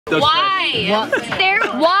Why?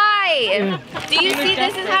 Why? Do you see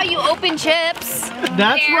this is how you open chips?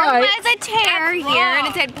 That's right. There's a tear here and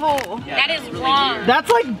it said pull. That is wrong.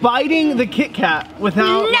 That's like biting the Kit Kat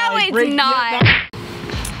without. No, like, it's not.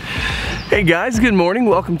 Hey guys, good morning.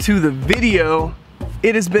 Welcome to the video.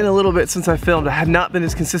 It has been a little bit since I filmed. I have not been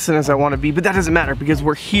as consistent as I want to be, but that doesn't matter because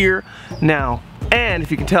we're here now. And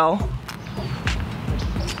if you can tell,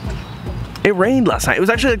 it rained last night. It was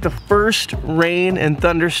actually like the first rain and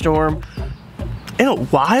thunderstorm in a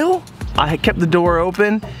while. I had kept the door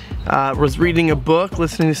open, was reading a book,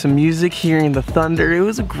 listening to some music, hearing the thunder. It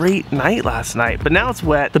was a great night last night, but now it's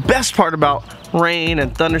wet. The best part about rain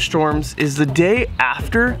and thunderstorms is the day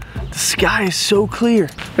after, the sky is so clear.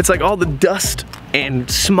 It's like all the dust and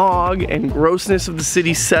smog and grossness of the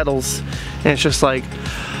city settles, and it's just like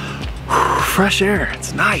whew, fresh air.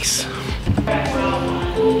 It's nice.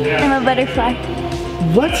 I'm a butterfly.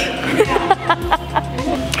 What?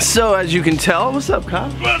 So as you can tell, what's up, Kyle?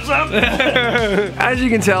 What's up? As you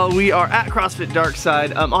can tell, we are at CrossFit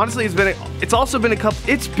Darkside. Honestly,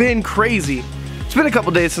 it's been crazy. It's been a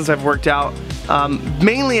couple days since I've worked out.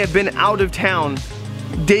 Mainly I've been out of town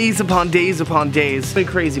days upon days upon days. It's been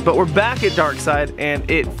crazy, but we're back at Darkside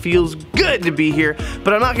and it feels good to be here,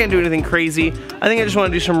 but I'm not gonna do anything crazy. I think I just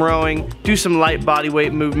wanna do some rowing, do some light body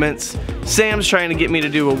weight movements. Sam's trying to get me to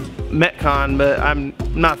do a Metcon, but I'm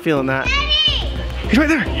not feeling that. He's right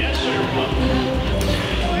there.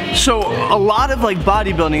 So a lot of like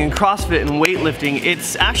bodybuilding and CrossFit and weightlifting,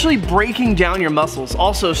 it's actually breaking down your muscles.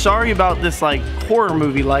 Also, sorry about this like horror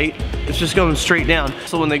movie light. It's just going straight down.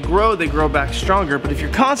 So when they grow back stronger. But if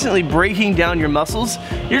you're constantly breaking down your muscles,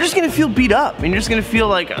 you're just gonna feel beat up and you're just gonna feel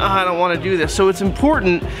like, oh, I don't wanna do this. So it's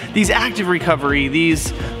important, these active recovery,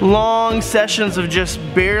 these long sessions of just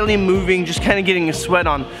barely moving, just kind of getting a sweat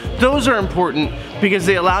on, those are important because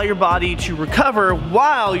they allow your body to recover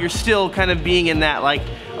while you're still kind of being in that like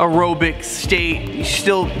aerobic state. You're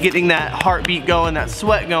still getting that heartbeat going, that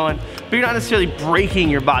sweat going, but you're not necessarily breaking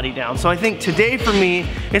your body down. So I think today for me,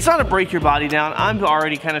 it's not a break your body down. I'm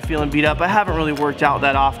already kind of feeling beat up. I haven't really worked out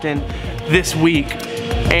that often this week,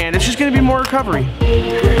 and it's just gonna be more recovery. Get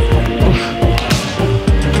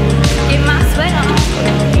my sweat on.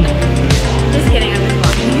 Just kidding, I'm just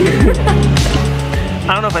walking.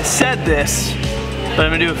 I don't know if I said this, but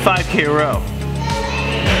I'm gonna do a 5K row.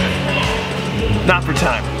 Not for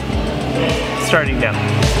time. Starting now.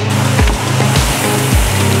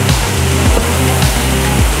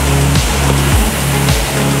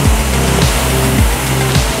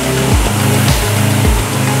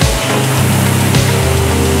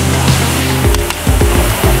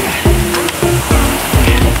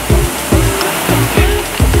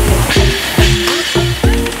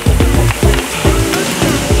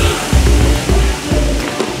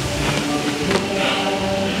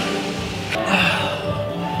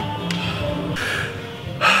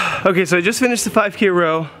 Okay, so I just finished the 5K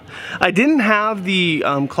row. I didn't have the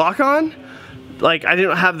clock on. Like, I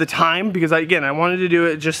didn't have the time because again, I wanted to do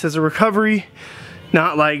it just as a recovery,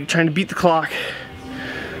 not like trying to beat the clock.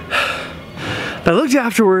 But I looked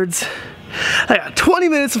afterwards. I got 20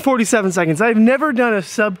 minutes and 47 seconds. I've never done a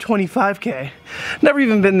sub 25K. Never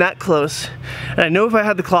even been that close. And I know if I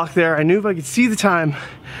had the clock there, I knew if I could see the time,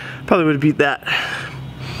 probably would have beat that.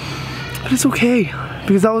 But it's okay,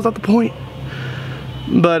 because that was not the point.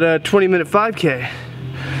 But 20-minute 5K,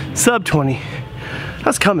 sub 20,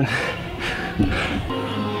 that's coming.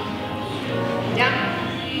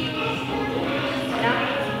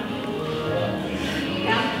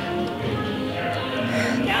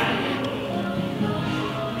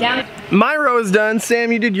 Down. My row is done.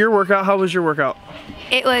 Sam, you did your workout. How was your workout?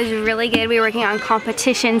 It was really good. We were working on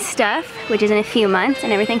competition stuff, which is in a few months,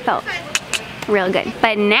 and everything felt real good.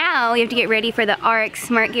 But now we have to get ready for the RX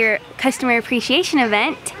Smart Gear Customer Appreciation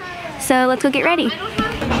event. So let's go get ready.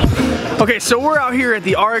 Okay, so we're out here at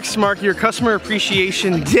the RX Smart Gear Customer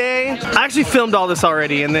Appreciation Day. I actually filmed all this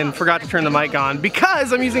already and then forgot to turn the mic on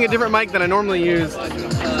because I'm using a different mic than I normally use.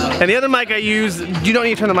 And the other mic I use, you don't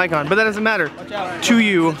need to turn the mic on, but that doesn't matter to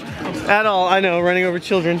you at all. I know, running over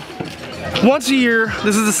children. Once a year,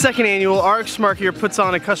 this is the second annual, RX Smart Gear puts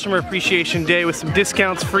on a Customer Appreciation Day with some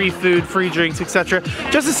discounts, free food, free drinks, etc.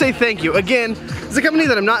 Just to say thank you. Again, it's a company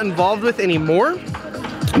that I'm not involved with anymore,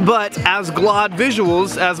 but as Glaude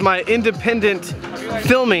Visuals, as my independent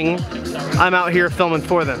filming, I'm out here filming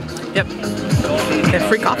for them. Yep. And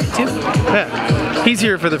free coffee too. Yeah. He's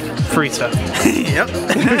here for the free stuff. Yep.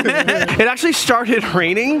 It actually started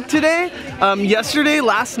raining today.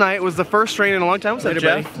 Last night was the first rain in a long time. What's up,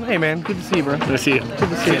 Jeff? Hey man, good to see you, bro. Good to see you. Good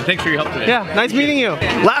to see you. Thanks for your help today. Yeah, nice meeting you.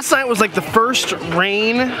 Last night was like the first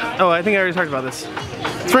rain. Oh, I think I already talked about this.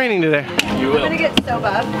 It's raining today. You will. I'm gonna get so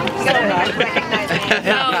buff. You gotta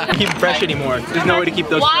recognize me. Keep fresh anymore. There's no way to keep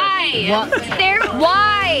those Why?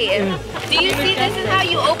 Why? Do you see this is how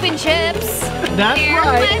you open chips? That's There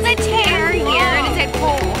right. was a tear here and it said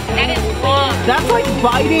pull. That is long. That's like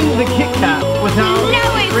biting the Kit Kat without. No,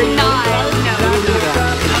 it's not. No.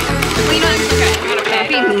 Well, you know, I'm just trying.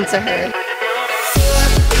 Be mean to her.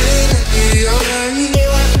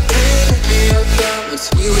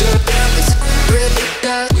 We were